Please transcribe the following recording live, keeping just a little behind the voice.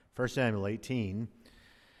1 Samuel 18.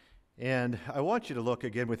 And I want you to look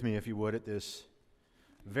again with me, if you would, at this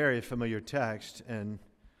very familiar text and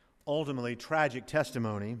ultimately tragic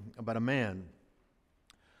testimony about a man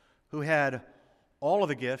who had all of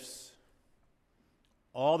the gifts,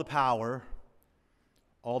 all the power,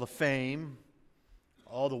 all the fame,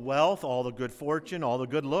 all the wealth, all the good fortune, all the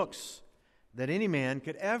good looks that any man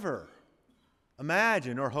could ever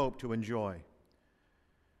imagine or hope to enjoy.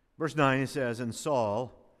 Verse 9 says, "And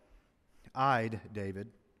Saul eyed David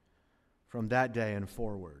from that day and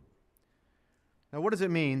forward." Now, what does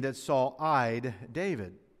it mean that Saul eyed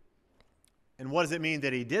David? And what does it mean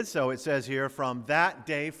that he did so? It says here, from that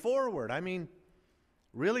day forward. I mean,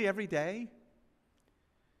 really every day?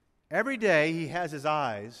 Every day he has his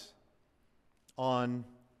eyes on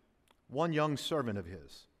one young servant of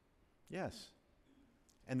his. Yes.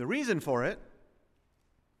 And the reason for it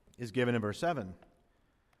is given in verse 7.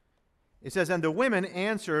 It says, "And the women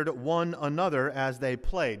answered one another as they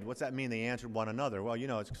played." What's that mean, they answered one another? Well,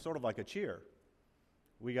 it's sort of like a cheer.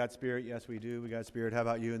 We got spirit, yes we do. We got spirit, how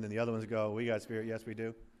about you? And then the other ones go, we got spirit, yes we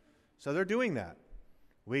do. So they're doing that.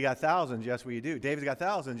 We got thousands, yes we do. David's got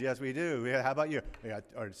thousands, yes we do. How about you?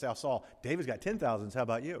 Or Saul, David's got 10,000s, how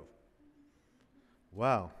about you?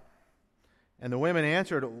 Wow. "And the women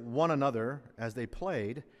answered one another as they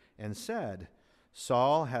played and said,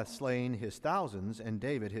 Saul hath slain his thousands, and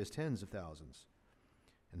David his tens of thousands.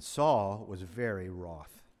 And Saul was very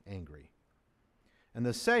wroth, angry. And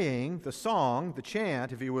the saying, the song, the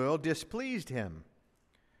chant, if you will, displeased him.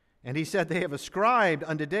 And he said, They have ascribed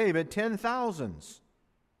unto David 10,000s,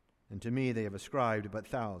 and to me they have ascribed but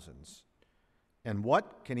thousands. And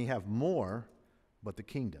what can he have more but the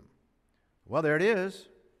kingdom?" Well, there it is.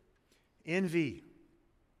 Envy.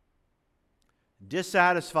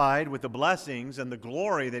 Dissatisfied with the blessings and the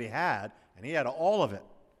glory that he had, and he had all of it.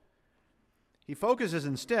 He focuses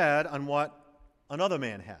instead on what another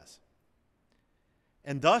man has.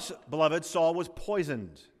 And thus, beloved, Saul was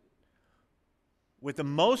poisoned with the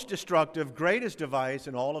most destructive, greatest device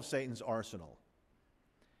in all of Satan's arsenal.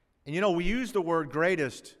 And we use the word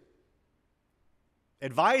greatest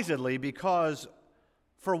advisedly because,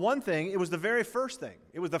 for one thing, it was the very first thing.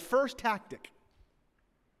 It was the first tactic.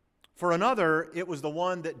 For another, it was the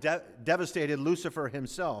one that devastated Lucifer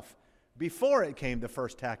himself before it came the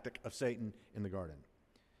first tactic of Satan in the garden.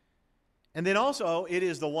 And then also, it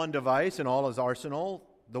is the one device in all his arsenal,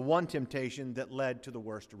 the one temptation that led to the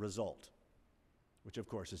worst result, which of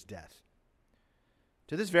course is death.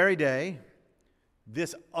 To this very day,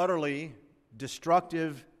 this utterly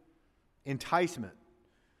destructive enticement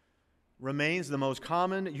remains the most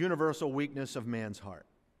common universal weakness of man's heart.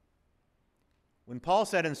 When Paul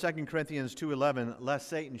said in 2 Corinthians 2:11, "Lest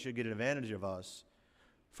Satan should get advantage of us,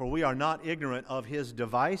 for we are not ignorant of his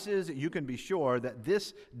devices," you can be sure that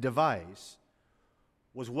this device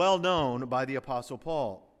was well known by the Apostle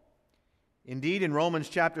Paul. Indeed, in Romans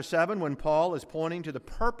chapter 7, when Paul is pointing to the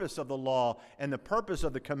purpose of the law and the purpose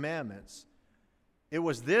of the commandments, it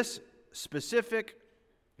was this specific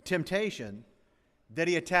temptation that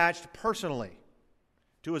he attached personally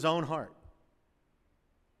to his own heart.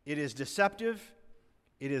 It is deceptive,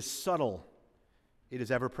 it is subtle, it is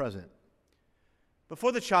ever present. But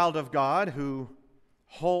for the child of God who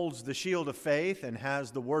holds the shield of faith and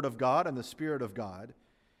has the Word of God and the Spirit of God,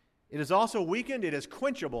 it is also weakened, it is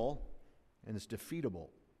quenchable, and it's defeatable.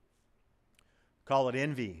 Call it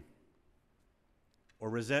envy or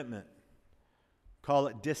resentment. Call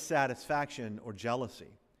it dissatisfaction or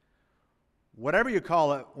jealousy. Whatever you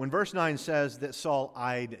call it, when verse 9 says that Saul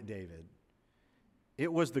eyed David,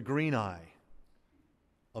 it was the green eye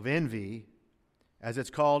of envy, as it's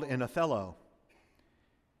called in Othello.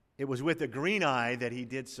 It was with the green eye that he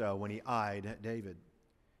did so when he eyed David.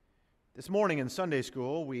 This morning in Sunday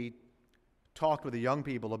school, we talked with the young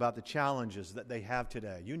people about the challenges that they have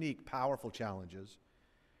today, unique, powerful challenges,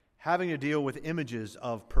 having to deal with images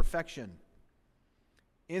of perfection,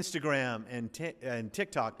 Instagram and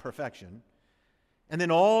TikTok perfection, and then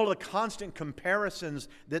all the constant comparisons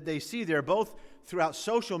that they see there, both throughout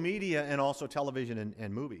social media and also television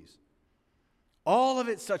and movies. All of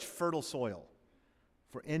it such fertile soil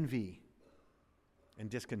for envy and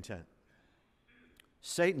discontent.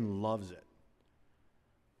 Satan loves it,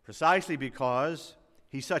 precisely because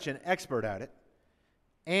he's such an expert at it,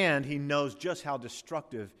 and he knows just how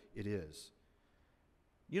destructive it is.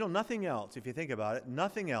 Nothing else, if you think about it,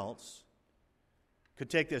 nothing else could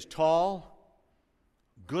take this tall,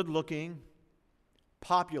 good-looking,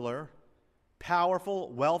 popular,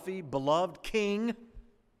 powerful, wealthy, beloved king,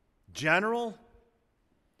 general,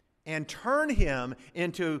 and turn him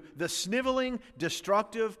into the sniveling,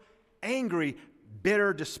 destructive, angry,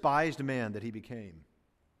 bitter, despised man that he became.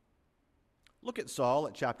 Look at Saul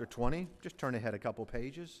at chapter 20. Just turn ahead a couple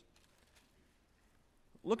pages.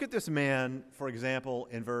 Look at this man, for example,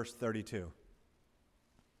 in verse 32.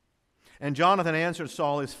 And Jonathan answered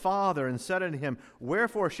Saul his father and said unto him,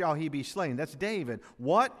 Wherefore shall he be slain? That's David.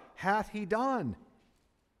 What hath he done?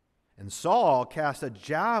 And Saul cast a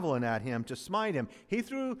javelin at him to smite him. He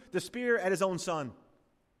threw the spear at his own son,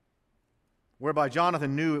 whereby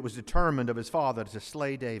Jonathan knew it was determined of his father to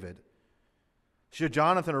slay David. So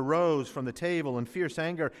Jonathan arose from the table in fierce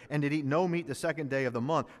anger and did eat no meat the second day of the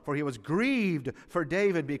month, for he was grieved for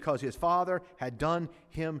David because his father had done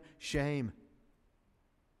him shame.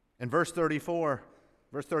 In verse 35,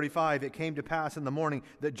 it came to pass in the morning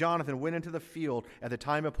that Jonathan went into the field at the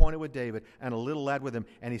time appointed with David, and a little lad with him.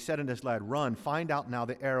 And he said unto this lad, Run, find out now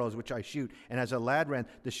the arrows which I shoot. And as the lad ran,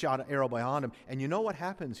 the shot an arrow behind him. And you know what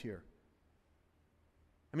happens here?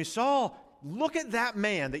 I mean, Saul, look at that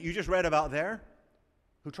man that you just read about there,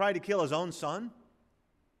 who tried to kill his own son.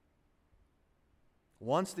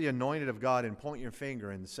 Once the anointed of God, and point your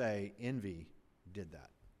finger and say, envy did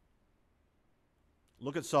that.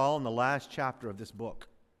 Look at Saul in the last chapter of this book.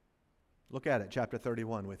 Look at it, chapter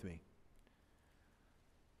 31 with me.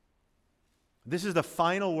 This is the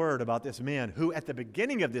final word about this man who at the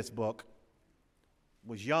beginning of this book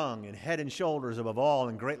was young and head and shoulders above all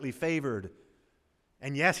and greatly favored.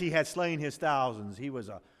 And yes, he had slain his thousands. He was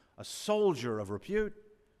a soldier of repute.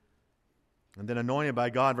 And then anointed by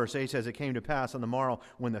God, verse 8 says, It came to pass on the morrow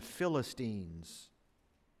when the Philistines,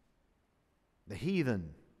 the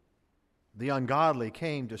heathen, the ungodly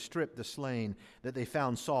came to strip the slain, that they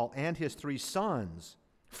found Saul and his 3 sons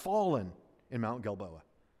fallen in Mount Gilboa.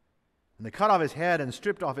 And they cut off his head and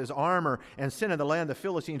stripped off his armor and sent in the land the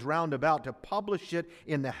Philistines round about to publish it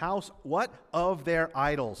in the house, what? Of their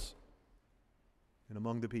idols and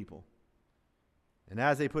among the people. And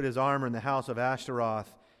as they put his armor in the house of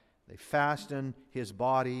Ashtaroth, they fastened his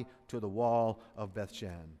body to the wall of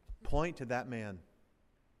Bethshan. Point to that man.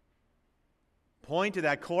 Point to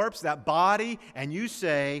that corpse, that body, and you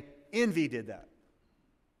say, envy did that.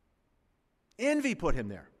 Envy put him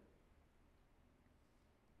there.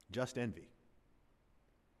 Just envy.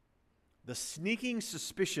 The sneaking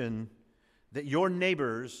suspicion that your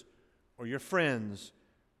neighbors or your friends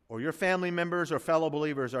or your family members or fellow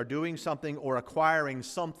believers are doing something or acquiring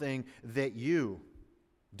something that you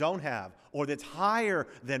don't have or that's higher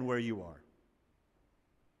than where you are.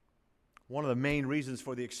 One of the main reasons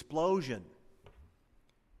for the explosion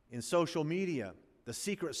in social media, the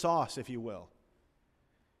secret sauce, if you will,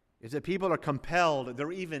 is that people are compelled,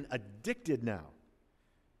 they're even addicted now,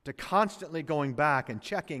 to constantly going back and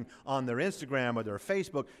checking on their Instagram or their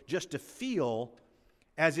Facebook just to feel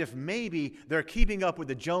as if maybe they're keeping up with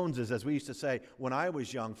the Joneses, as we used to say when I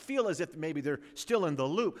was young, feel as if maybe they're still in the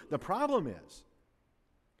loop. The problem is,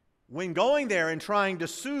 when going there and trying to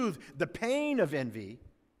soothe the pain of envy,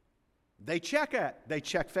 they check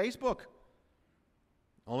Facebook,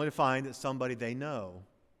 only to find that somebody they know,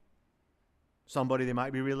 somebody they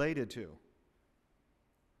might be related to,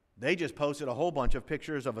 they just posted a whole bunch of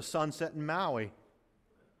pictures of a sunset in Maui,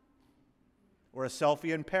 or a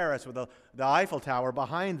selfie in Paris with the Eiffel Tower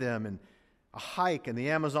behind them, and a hike in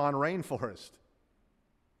the Amazon rainforest,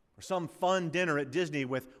 or some fun dinner at Disney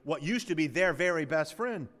with what used to be their very best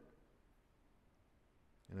friend.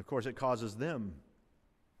 And of course, it causes them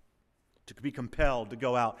to be compelled to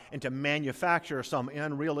go out and to manufacture some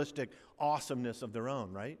unrealistic awesomeness of their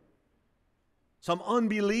own, right? Some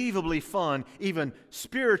unbelievably fun, even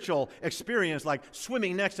spiritual experience like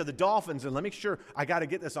swimming next to the dolphins, and let me make sure I got to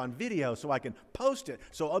get this on video so I can post it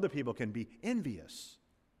so other people can be envious.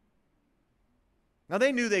 Now,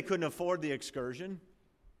 they knew they couldn't afford the excursion.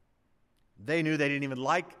 They knew they didn't even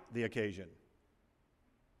like the occasion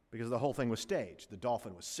because the whole thing was staged. The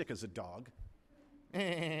dolphin was sick as a dog.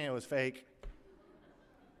 It was fake.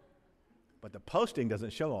 But the posting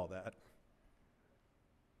doesn't show all that.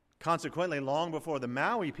 Consequently, long before the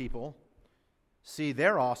Maui people see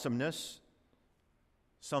their awesomeness,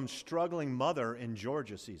 some struggling mother in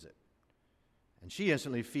Georgia sees it. And she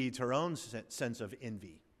instantly feeds her own sense of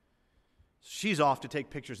envy. She's off to take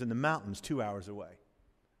pictures in the mountains 2 hours away,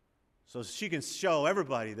 so she can show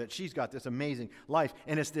everybody that she's got this amazing life.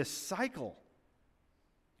 And it's this cycle.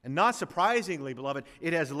 And not surprisingly, beloved,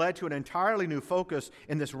 it has led to an entirely new focus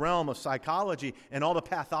in this realm of psychology and all the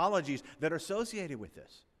pathologies that are associated with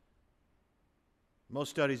this. Most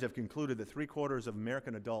studies have concluded that 3/4 of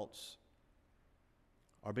American adults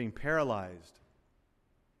are being paralyzed,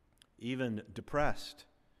 even depressed,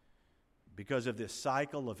 because of this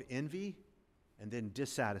cycle of envy and then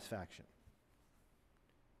dissatisfaction.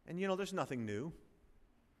 And you know, there's nothing new.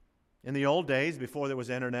 In the old days, before there was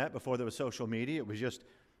internet, before there was social media, it was just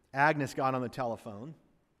Agnes got on the telephone.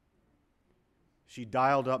 She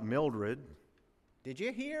dialed up Mildred. Did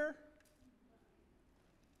you hear?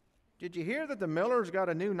 Did you hear that the Millers got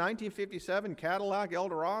a new 1957 Cadillac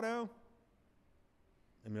Eldorado?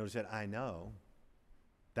 And Mildred said, I know.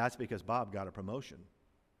 That's because Bob got a promotion.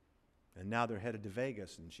 And now they're headed to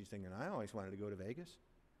Vegas. And she's thinking, I always wanted to go to Vegas.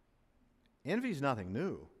 Envy's nothing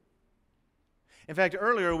new. In fact,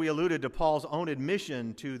 earlier we alluded to Paul's own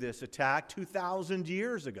admission to this attack 2,000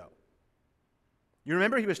 years ago. You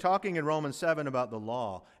remember he was talking in Romans 7 about the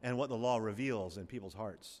law and what the law reveals in people's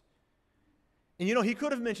hearts. And he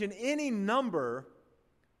could have mentioned any number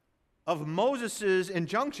of Moses'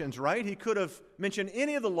 injunctions, right? He could have mentioned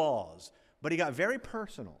any of the laws, but he got very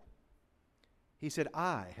personal. He said,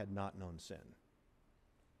 I had not known sin.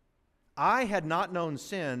 I had not known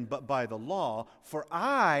sin but by the law, for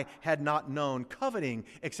I had not known coveting,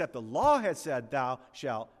 except the law had said, thou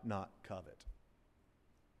shalt not covet.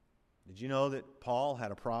 Did you know that Paul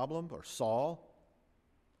had a problem, or Saul,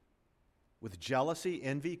 with jealousy,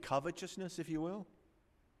 envy, covetousness, if you will?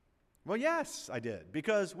 Well, yes, I did,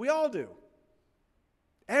 because we all do.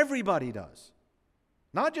 Everybody does.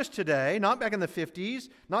 Not just today, not back in the 50s,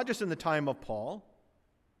 not just in the time of Paul.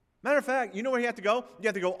 Matter of fact, you know where you have to go? You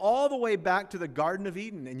have to go all the way back to the Garden of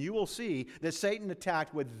Eden, and you will see that Satan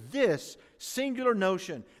attacked with this singular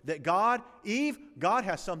notion that God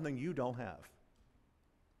has something you don't have.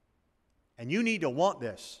 And you need to want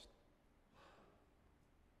this.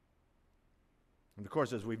 And of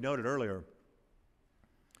course, as we've noted earlier,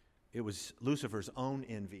 it was Lucifer's own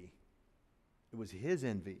envy. It was his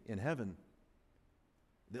envy in heaven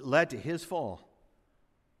that led to his fall.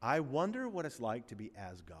 I wonder what it's like to be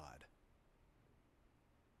as God.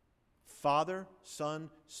 Father, Son,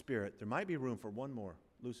 Spirit. There might be room for one more,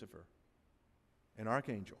 Lucifer, an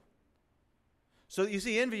archangel. So you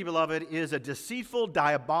see, envy, beloved, is a deceitful,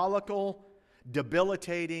 diabolical,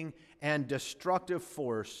 debilitating, and destructive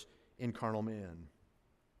force in carnal man.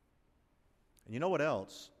 And you know what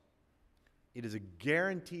else? It is a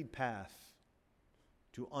guaranteed path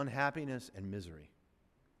to unhappiness and misery.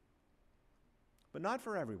 But not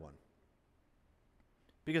for everyone.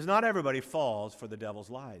 Because not everybody falls for the devil's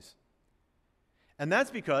lies. And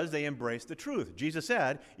that's because they embrace the truth. Jesus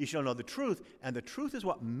said, you shall know the truth, and the truth is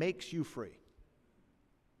what makes you free.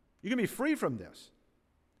 You can be free from this.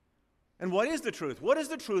 And what is the truth? What is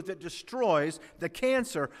the truth that destroys the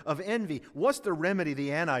cancer of envy? What's the remedy,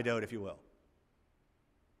 the antidote, if you will?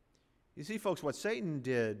 You see, folks, what Satan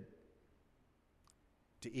did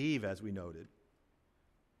to Eve, as we noted,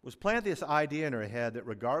 was plant this idea in her head that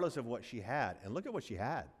regardless of what she had, and look at what she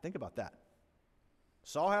had. Think about that.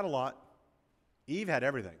 Saul had a lot. Eve had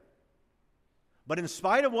everything. But in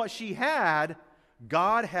spite of what she had,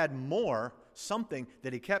 God had more, something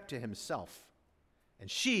that he kept to himself. And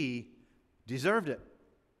she deserved it.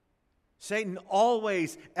 Satan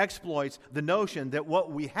always exploits the notion that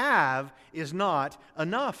what we have is not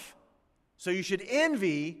enough. So you should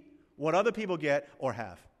envy what other people get or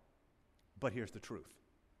have. But here's the truth.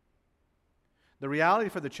 The reality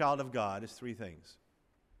for the child of God is three things.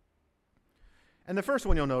 And the first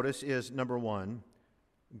one you'll notice is, number one,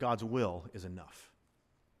 God's will is enough.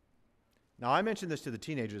 Now, I mentioned this to the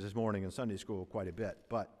teenagers this morning in Sunday school quite a bit,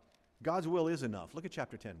 but God's will is enough. Look at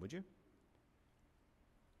chapter 10, would you?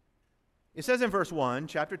 It says in verse 1,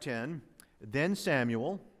 chapter 10, then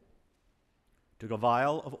Samuel took a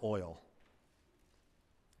vial of oil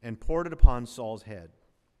and poured it upon Saul's head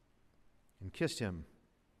and kissed him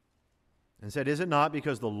and said, is it not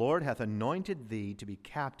because the Lord hath anointed thee to be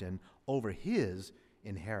captain over his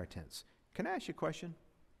inheritance? Can I ask you a question?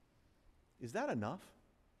 Is that enough?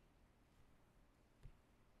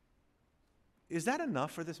 Is that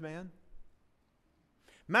enough for this man?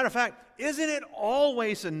 Matter of fact, isn't it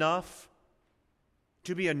always enough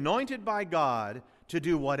to be anointed by God to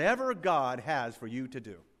do whatever God has for you to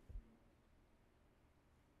do?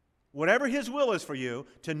 Whatever his will is for you,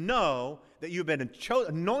 to know that you've been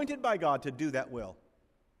anointed by God to do that will.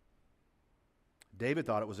 David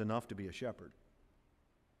thought it was enough to be a shepherd.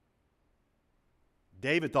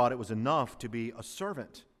 David thought it was enough to be a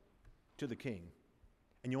servant to the king.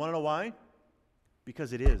 And you want to know why?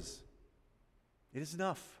 Because it is. It is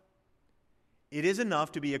enough. It is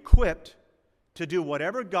enough to be equipped to do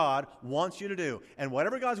whatever God wants you to do. And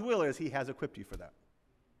whatever God's will is, he has equipped you for that.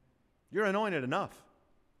 You're anointed enough.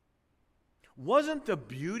 Wasn't the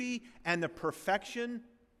beauty and the perfection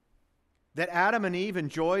that Adam and Eve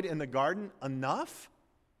enjoyed in the garden enough?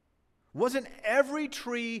 Wasn't every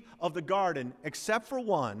tree of the garden, except for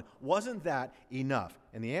one, wasn't that enough?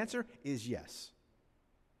 And the answer is yes.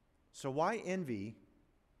 So why envy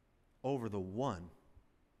over the one?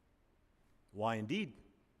 Why indeed?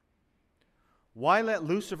 Why let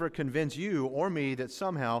Lucifer convince you or me that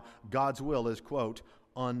somehow God's will is, quote,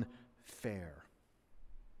 unfair?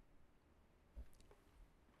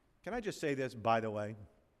 Can I just say this, by the way?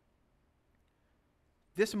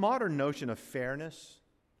 This modern notion of fairness,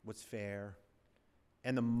 what's fair,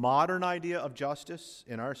 and the modern idea of justice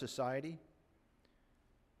in our society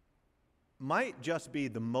might just be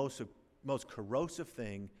the most corrosive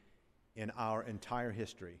thing in our entire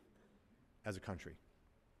history as a country.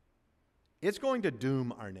 It's going to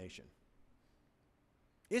doom our nation.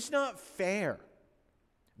 It's not fair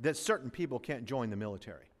that certain people can't join the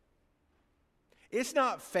military. It's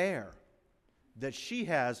not fair that she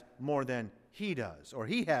has more than he does, or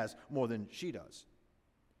he has more than she does.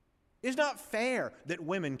 It's not fair that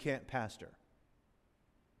women can't pastor.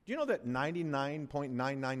 Do you know that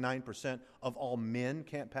 99.999% of all men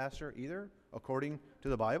can't pastor either, according to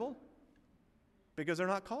the Bible? Because they're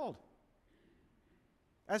not called.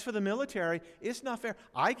 As for the military, it's not fair.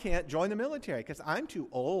 I can't join the military because I'm too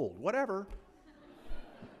old. Whatever.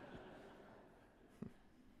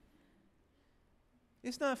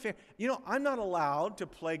 It's not fair. You know, I'm not allowed to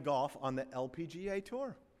play golf on the LPGA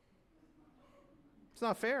tour. It's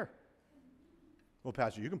not fair. Well,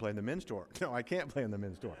 Pastor, you can play in the men's tour. No, I can't play in the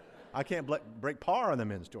men's tour. I can't break par on the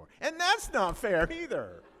men's tour. And that's not fair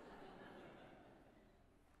either.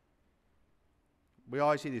 We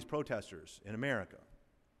always see these protesters in America.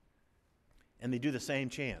 And they do the same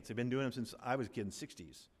chants. They've been doing them since I was a kid in the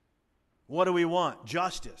 60s. What do we want?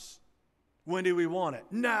 Justice. When do we want it?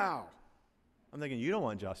 Now. I'm thinking, you don't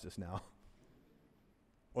want justice now.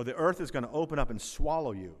 Or the earth is going to open up and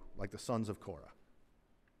swallow you like the sons of Korah.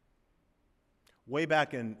 Way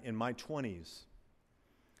back in my 20s,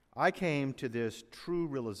 I came to this true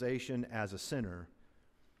realization as a sinner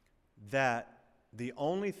that the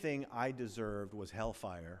only thing I deserved was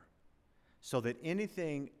hellfire, so that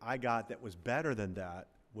anything I got that was better than that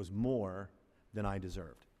was more than I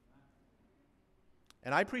deserved.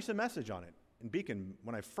 And I preached a message on it in Beacon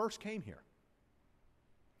when I first came here.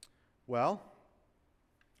 Well,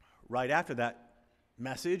 right after that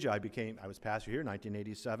message, I was pastor here in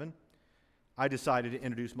 1987. I decided to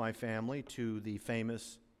introduce my family to the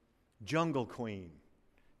famous Jungle Queen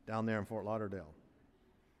down there in Fort Lauderdale.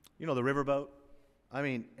 You know, the riverboat? I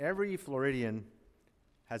mean, every Floridian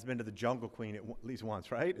has been to the Jungle Queen at least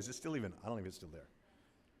once, right? Is it still even? I don't know if it's still there.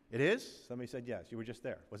 It is? Somebody said yes. You were just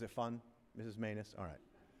there. Was it fun, Mrs. Manus? All right.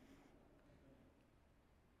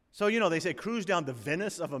 So, you know, they say cruise down the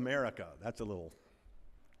Venice of America. That's a little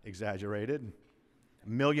exaggerated.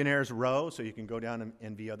 Millionaire's Row, so you can go down and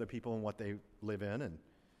envy other people and what they live in. And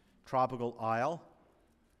Tropical Isle,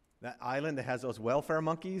 that island that has those welfare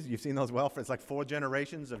monkeys. You've seen those welfare. It's like 4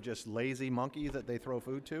 generations of just lazy monkeys that they throw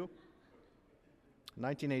food to.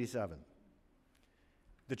 1987.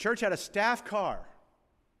 The church had a staff car,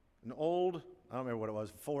 an old, I don't remember what it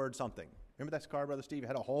was, Ford something. Remember that car, Brother Steve? It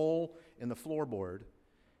had a hole in the floorboard,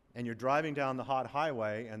 and you're driving down the hot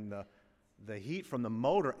highway, and the heat from the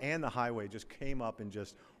motor and the highway just came up and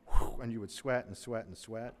just, and you would sweat and sweat and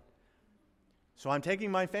sweat. So I'm taking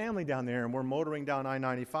my family down there, and we're motoring down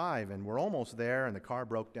I-95, and we're almost there, and the car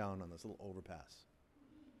broke down on this little overpass.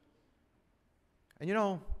 And you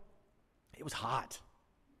know, it was hot.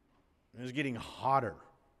 It was getting hotter.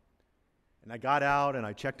 And I got out, and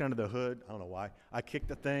I checked under the hood. I don't know why. I kicked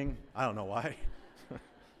the thing. I don't know why.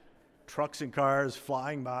 Trucks and cars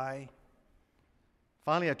flying by.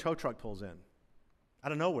 Finally, a tow truck pulls in.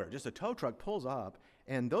 Out of nowhere, just a tow truck pulls up,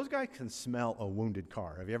 and those guys can smell a wounded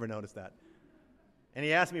car. Have you ever noticed that? And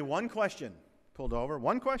he asked me one question, pulled over,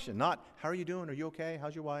 one question, not, how are you doing? Are you okay?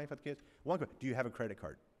 How's your wife? How's the kids? One question, do you have a credit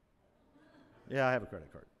card? Yeah, I have a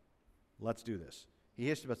credit card. Let's do this. He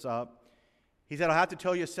hitched us up. He said, I'll have to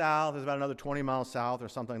tow you south. It's about another 20 miles south or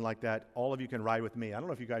something like that. All of you can ride with me. I don't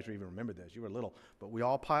know if you guys even remember this. You were little. But we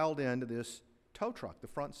all piled into this tow truck, the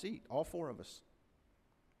front seat, all 4 of us.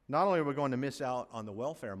 Not only are we going to miss out on the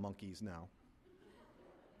welfare monkeys now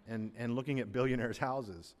and looking at billionaires'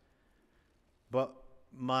 houses, but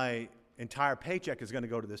my entire paycheck is going to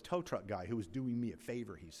go to this tow truck guy who was doing me a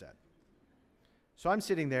favor, he said. So I'm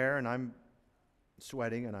sitting there, and I'm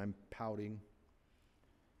sweating, and I'm pouting.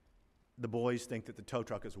 The boys think that the tow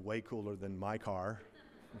truck is way cooler than my car.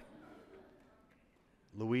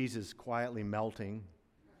 Louise is quietly melting.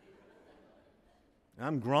 And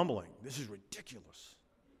I'm grumbling. This is ridiculous.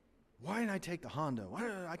 Why didn't I take the Honda?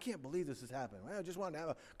 I can't believe this has happened. I just wanted to have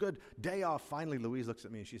a good day off. Finally, Louise looks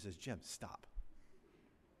at me and she says, Jim, stop.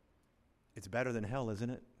 It's better than hell, isn't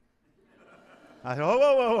it? I said,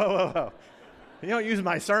 whoa. You don't use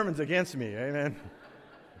my sermons against me, amen.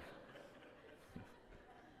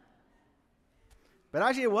 But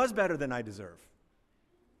actually, it was better than I deserve.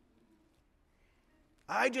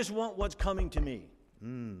 I just want what's coming to me.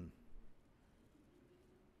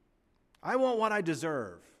 I want what I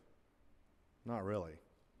deserve. Not really.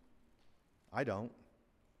 I don't.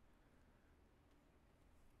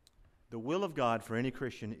 The will of God for any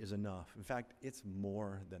Christian is enough. In fact, it's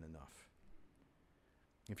more than enough.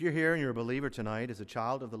 If you're here and you're a believer tonight as a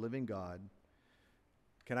child of the living God,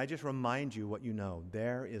 can I just remind you what you know?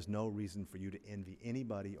 There is no reason for you to envy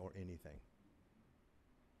anybody or anything.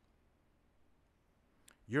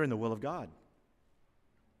 You're in the will of God.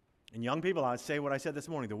 And young people, I say what I said this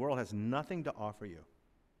morning. The world has nothing to offer you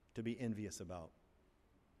to be envious about.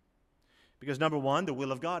 Because number one, the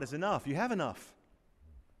will of God is enough. You have enough.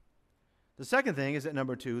 The second thing is that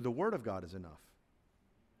number two, the Word of God is enough.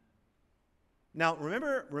 Now,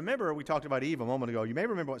 remember we talked about Eve a moment ago. You may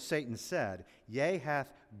remember what Satan said. Yea,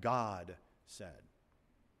 hath God said.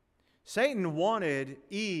 Satan wanted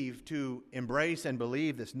Eve to embrace and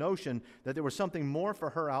believe this notion that there was something more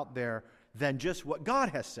for her out there than just what God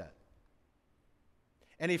has said.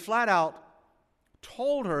 And he flat out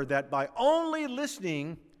told her that by only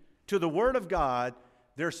listening to the Word of God,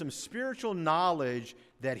 there's some spiritual knowledge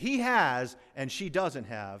that he has and she doesn't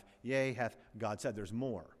have. Yea, hath God said. There's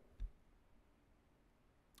more.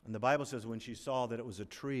 And the Bible says when she saw that it was a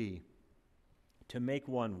tree to make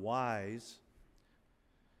one wise,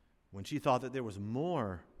 when she thought that there was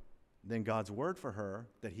more than God's word for her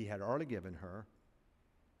that he had already given her,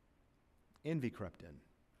 envy crept in.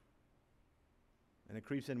 And it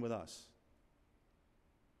creeps in with us.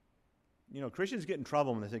 You know, Christians get in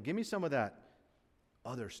trouble when they say, give me some of that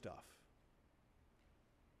other stuff.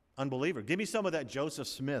 Unbeliever, give me some of that Joseph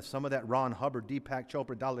Smith, some of that Ron Hubbard, Deepak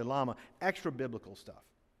Chopra, Dalai Lama, extra biblical stuff.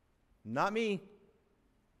 Not me.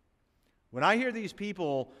 When I hear these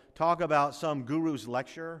people talk about some guru's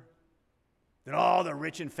lecture, that all the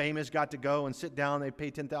rich and famous got to go and sit down, they pay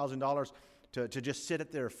 $10,000 to just sit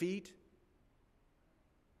at their feet.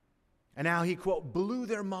 And now he, quote, blew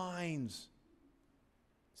their minds.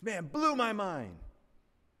 This man blew my mind.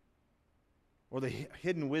 Or the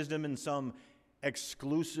hidden wisdom in some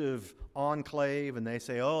exclusive enclave, and they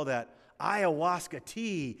say, oh, that ayahuasca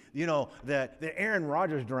tea, you know, that Aaron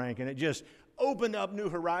Rodgers drank, and it just opened up new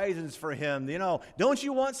horizons for him. You know, don't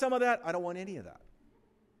you want some of that? I don't want any of that.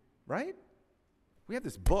 Right? We have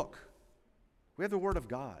this book. We have the Word of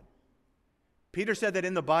God. Peter said that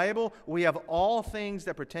in the Bible, we have all things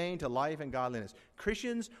that pertain to life and godliness.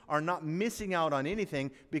 Christians are not missing out on anything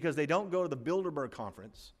because they don't go to the Bilderberg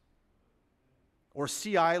Conference or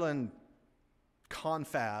Sea Island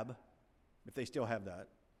Confab, if they still have that,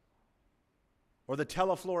 or the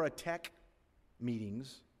Teleflora Tech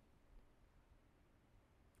meetings,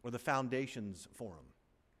 or the Foundations Forum.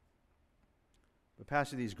 But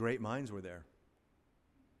Pastor, these great minds were there.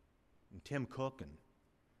 And Tim Cook and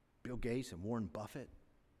Bill Gates and Warren Buffett.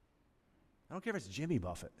 I don't care if it's Jimmy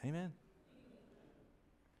Buffett. Amen?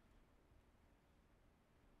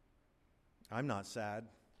 I'm not sad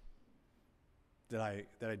that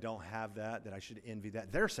I don't have that I should envy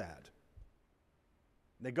that. They're sad.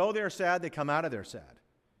 They go there sad, they come out of there sad.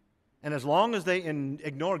 And as long as they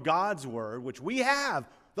ignore God's word, which we have,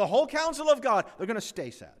 the whole counsel of God, they're going to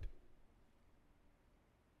stay sad.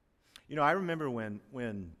 You know, I remember when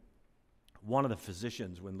one of the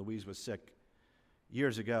physicians, when Louise was sick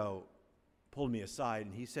years ago, pulled me aside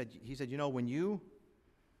and he said, you know, when you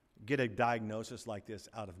get a diagnosis like this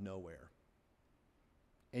out of nowhere,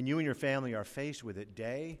 and you and your family are faced with it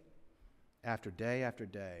day after day after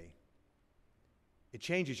day, it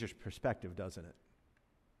changes your perspective, doesn't it?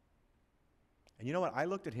 And you know what? I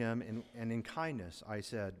looked at him, and in kindness, I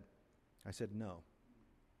said, no.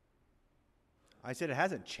 I said, it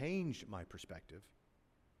hasn't changed my perspective.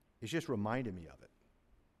 It's just reminded me of it.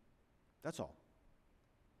 That's all.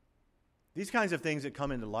 These kinds of things that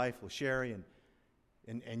come into life with Sherry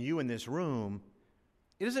and you in this room,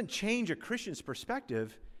 it doesn't change a Christian's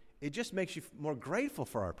perspective. It just makes you more grateful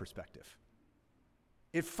for our perspective.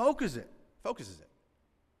 It focuses it.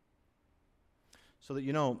 So that,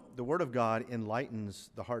 you know, the Word of God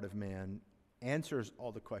enlightens the heart of man, answers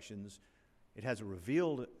all the questions. It has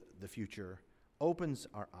revealed the future, opens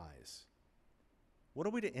our eyes. What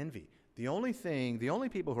are we to envy? The only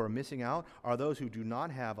people who are missing out are those who do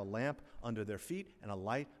not have a lamp under their feet and a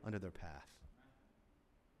light under their path.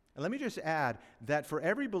 And let me just add that for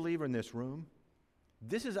every believer in this room,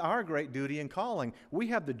 this is our great duty and calling. We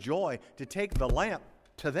have the joy to take the lamp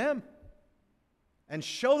to them and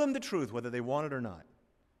show them the truth, whether they want it or not.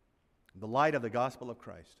 The light of the gospel of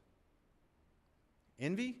Christ.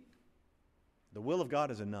 Envy? The will of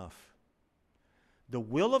God is enough. The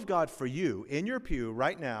will of God for you in your pew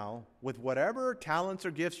right now, with whatever talents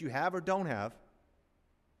or gifts you have or don't have,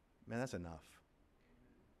 man, that's enough.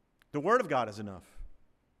 The Word of God is enough.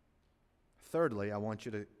 Thirdly, I want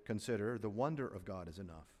you to consider the wonder of God is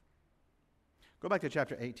enough. Go back to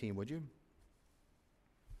chapter 18, would you?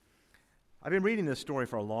 I've been reading this story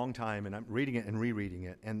for a long time, and I'm reading it and rereading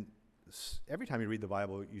it, and every time you read the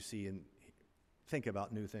Bible, you see and think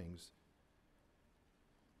about new things.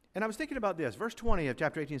 And I was thinking about this. Verse 20 of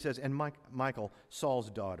chapter 18 says, and Michal, Saul's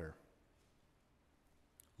daughter,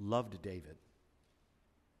 loved David.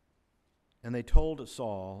 And they told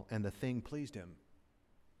Saul, and the thing pleased him.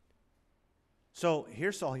 So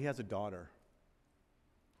here's Saul, he has a daughter.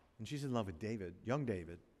 And she's in love with David, young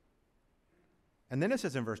David. And then it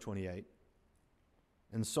says in verse 28,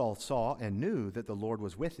 and Saul saw and knew that the Lord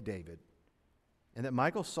was with David, and that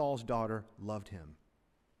Michal, Saul's daughter, loved him.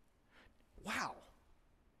 Wow.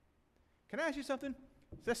 Can I ask you something?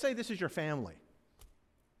 Let's say this is your family.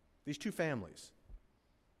 These two families.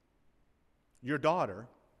 Your daughter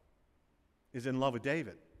is in love with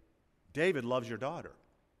David. David loves your daughter.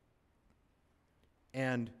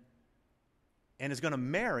 And is going to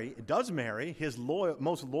marry, does marry, his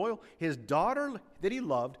most loyal, his daughter that he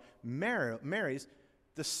loved marries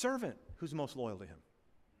the servant who's most loyal to him.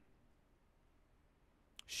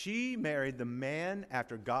 She married the man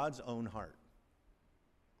after God's own heart.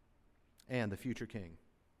 And the future king.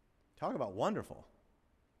 Talk about wonderful.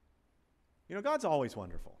 You know, God's always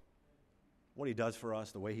wonderful. What he does for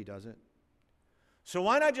us, the way he does it. So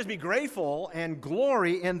why not just be grateful and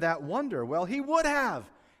glory in that wonder? Well, he would have,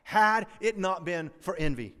 had it not been for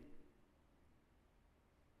envy.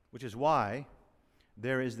 Which is why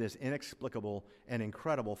there is this inexplicable and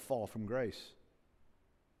incredible fall from grace.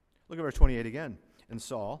 Look at verse 28 again. And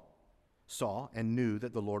Saul saw and knew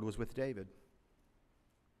that the Lord was with David.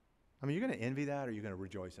 I mean, you're going to envy that, or are you going to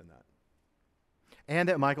rejoice in that? And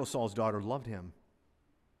that Michal, Saul's daughter, loved him.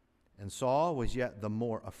 And Saul was yet the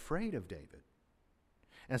more afraid of David.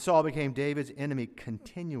 And Saul became David's enemy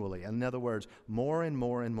continually. In other words, more and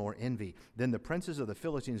more and more envy. Then the princes of the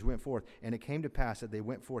Philistines went forth, and it came to pass that they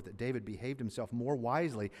went forth that David behaved himself more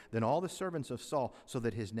wisely than all the servants of Saul, so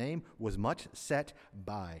that his name was much set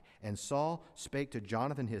by. And Saul spake to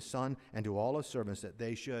Jonathan his son and to all his servants that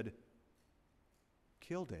they should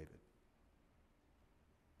kill David,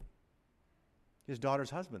 his daughter's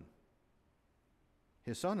husband,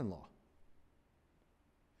 his son-in-law.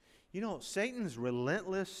 You know, Satan's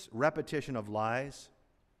relentless repetition of lies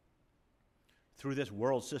through this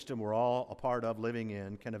world system we're all a part of, living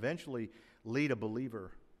in, can eventually lead a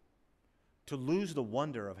believer to lose the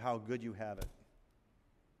wonder of how good you have it.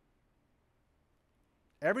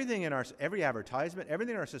 Every advertisement,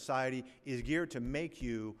 everything in our society is geared to make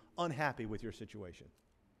you unhappy with your situation.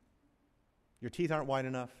 Your teeth aren't white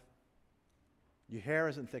enough. Your hair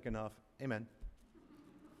isn't thick enough. Amen.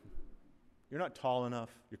 You're not tall enough.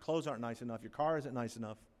 Your clothes aren't nice enough. Your car isn't nice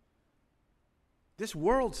enough. This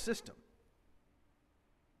world system.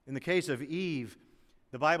 In the case of Eve,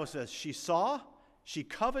 the Bible says she saw, she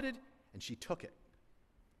coveted, and she took it.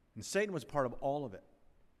 And Satan was part of all of it.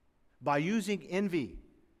 By using envy,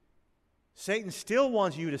 Satan still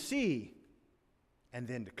wants you to see and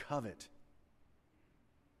then to covet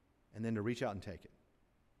and then to reach out and take it.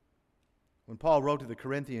 When Paul wrote to the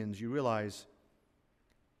Corinthians, you realize,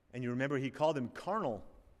 and you remember he called them carnal.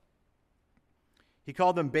 He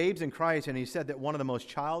called them babes in Christ, and he said that one of the most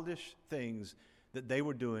childish things that they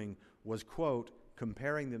were doing was, quote,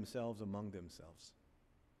 comparing themselves among themselves.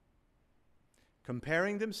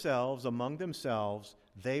 Comparing themselves among themselves,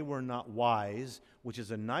 they were not wise, which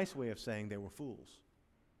is a nice way of saying they were fools.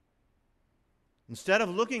 Instead of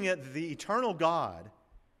looking at the eternal God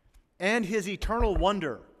and his eternal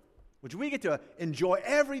wonder, which we get to enjoy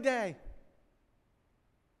every day,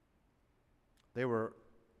 they were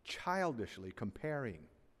childishly comparing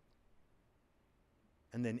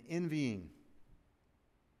and then envying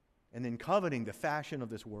and then coveting the fashion of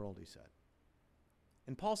this world, he said.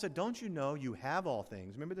 And Paul said, don't you know you have all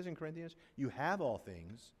things? Remember this in Corinthians? You have all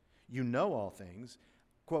things. You know all things.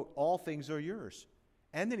 Quote, all things are yours.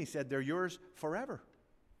 And then he said, they're yours forever.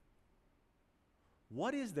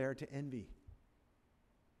 What is there to envy?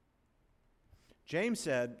 James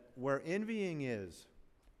said, where envying is.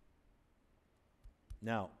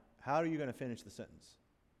 Now, how are you going to finish the sentence?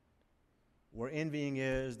 Where envying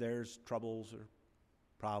is, there's troubles or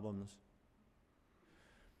problems.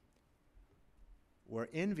 Where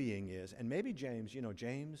envying is, and maybe James,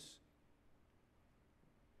 James,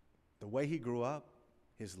 the way he grew up,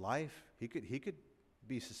 his life, he could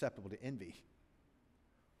be susceptible to envy.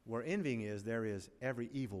 Where envying is, there is every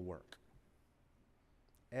evil work.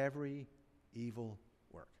 Every evil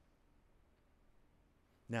work.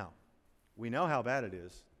 Now, we know how bad it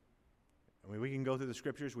is. I mean, we can go through the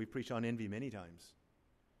scriptures. We've preached on envy many times.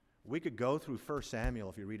 We could go through 1 Samuel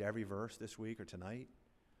if you read every verse this week or tonight.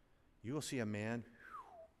 You will see a man,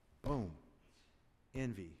 boom,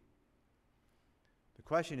 envy. The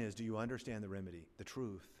question is, do you understand the remedy, the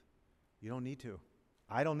truth? You don't need to.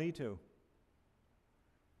 I don't need to.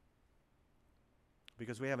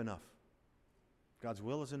 Because we have enough. God's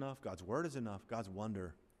will is enough. God's word is enough. God's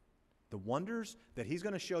wonder. The wonders that he's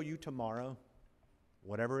going to show you tomorrow,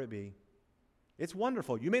 whatever it be, it's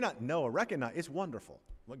wonderful. You may not know or recognize, it's wonderful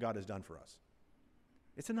what God has done for us.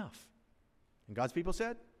 It's enough. And God's people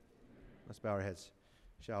said, let's bow our heads,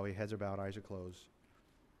 shall we? Heads are bowed, eyes are closed.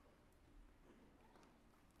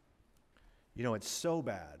 You know, it's so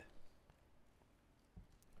bad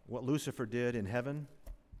what Lucifer did in heaven,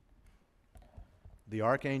 the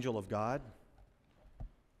archangel of God,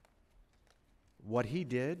 what he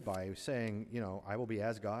did by saying, I will be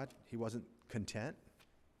as God. He wasn't content,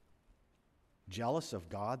 jealous of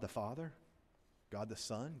God the Father, God the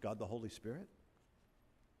Son, God the Holy Spirit.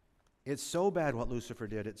 It's so bad what Lucifer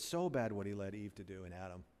did. It's so bad what he led Eve to do in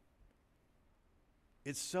Adam.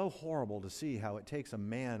 It's so horrible to see how it takes a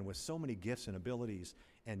man with so many gifts and abilities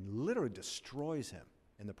and literally destroys him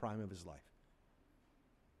in the prime of his life.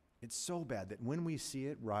 It's so bad that when we see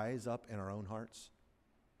it rise up in our own hearts,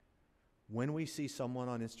 when we see someone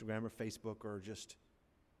on Instagram or Facebook or just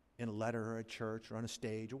in a letter or a church or on a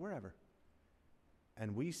stage or wherever,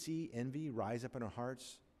 and we see envy rise up in our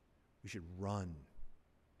hearts, we should run.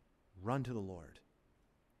 Run to the Lord.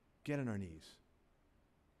 Get on our knees.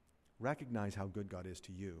 Recognize how good God is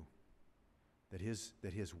to you, that His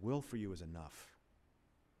will for you is enough.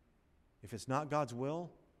 If it's not God's will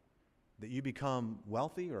that you become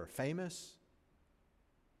wealthy or famous,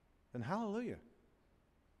 then hallelujah.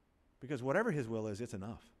 Because whatever His will is, it's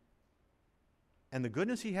enough. And the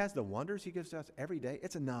goodness He has, the wonders He gives to us every day,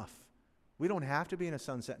 it's enough. We don't have to be in a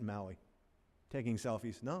sunset in Maui taking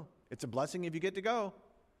selfies. No, it's a blessing if you get to go.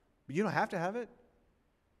 But you don't have to have it.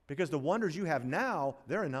 Because the wonders you have now,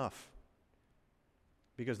 they're enough.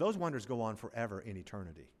 Because those wonders go on forever in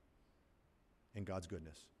eternity in God's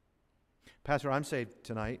goodness. Pastor, I'm saved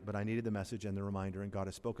tonight, but I needed the message and the reminder, and God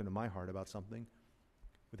has spoken to my heart about something.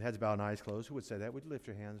 With heads bowed and eyes closed, who would say that? Would you lift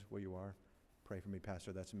your hands where you are? Pray for me,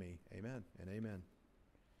 Pastor. That's me. Amen and amen.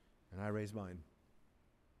 And I raise mine.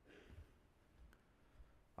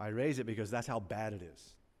 I raise it because that's how bad it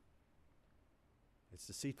is. It's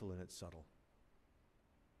deceitful and it's subtle.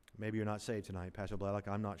 Maybe you're not saved tonight, Pastor Blaylock.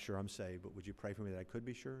 I'm not sure I'm saved, but would you pray for me that I could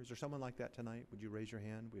be sure? Is there someone like that tonight? Would you raise your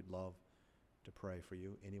hand? We'd love to pray for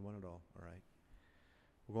you. Anyone at all? All right.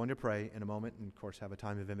 We're going to pray in a moment and, of course, have a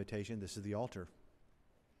time of invitation. This is the altar.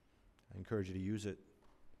 I encourage you to use it.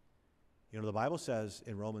 You know, the Bible says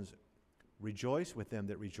in Romans, rejoice with them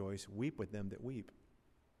that rejoice, weep with them that weep.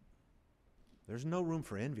 There's no room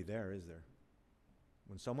for envy there, is there?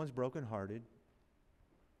 When someone's brokenhearted,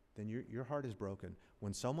 then your heart is broken.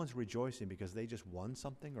 When someone's rejoicing because they just won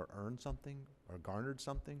something or earned something or garnered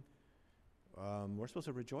something, we're supposed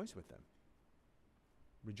to rejoice with them.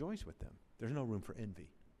 Rejoice with them. There's no room for envy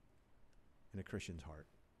in a Christian's heart.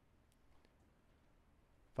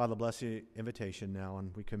 Father, bless the invitation now,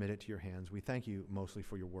 and we commit it to your hands. We thank you mostly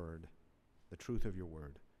for your word, the truth of your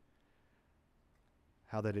word.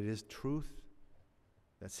 How that it is truth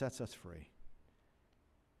that sets us free.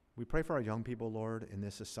 We pray for our young people, Lord, in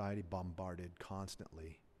this society bombarded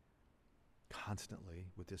constantly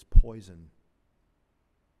with this poison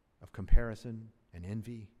of comparison and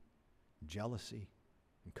envy, jealousy,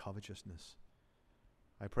 and covetousness.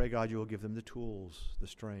 I pray, God, you will give them the tools, the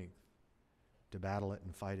strength to battle it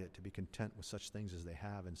and fight it, to be content with such things as they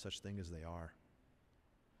have and such things as they are,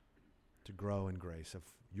 to grow in grace of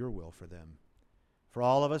your will for them. For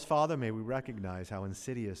all of us, Father, may we recognize how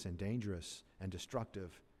insidious and dangerous and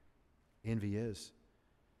destructive envy is.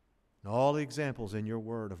 And all the examples in your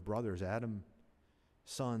word of brothers, Adam,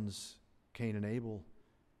 sons, Cain and Abel,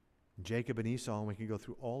 Jacob and Esau, and we can go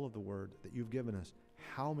through all of the word that you've given us.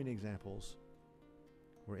 How many examples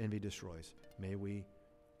where envy destroys? May we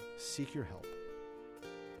seek your help.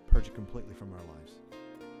 Purge it completely from our lives.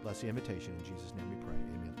 Bless the invitation. In Jesus' name we pray.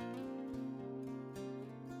 Amen.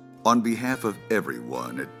 On behalf of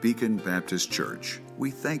everyone at Beacon Baptist Church,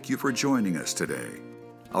 we thank you for joining us today.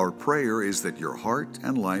 Our prayer is that your heart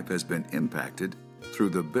and life has been impacted through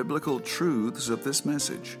the biblical truths of this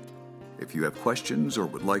message. If you have questions or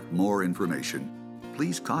would like more information,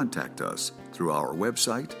 please contact us through our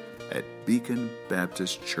website at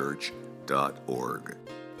beaconbaptistchurch.org.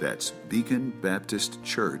 That's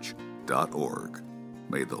beaconbaptistchurch.org.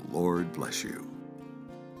 May the Lord bless you.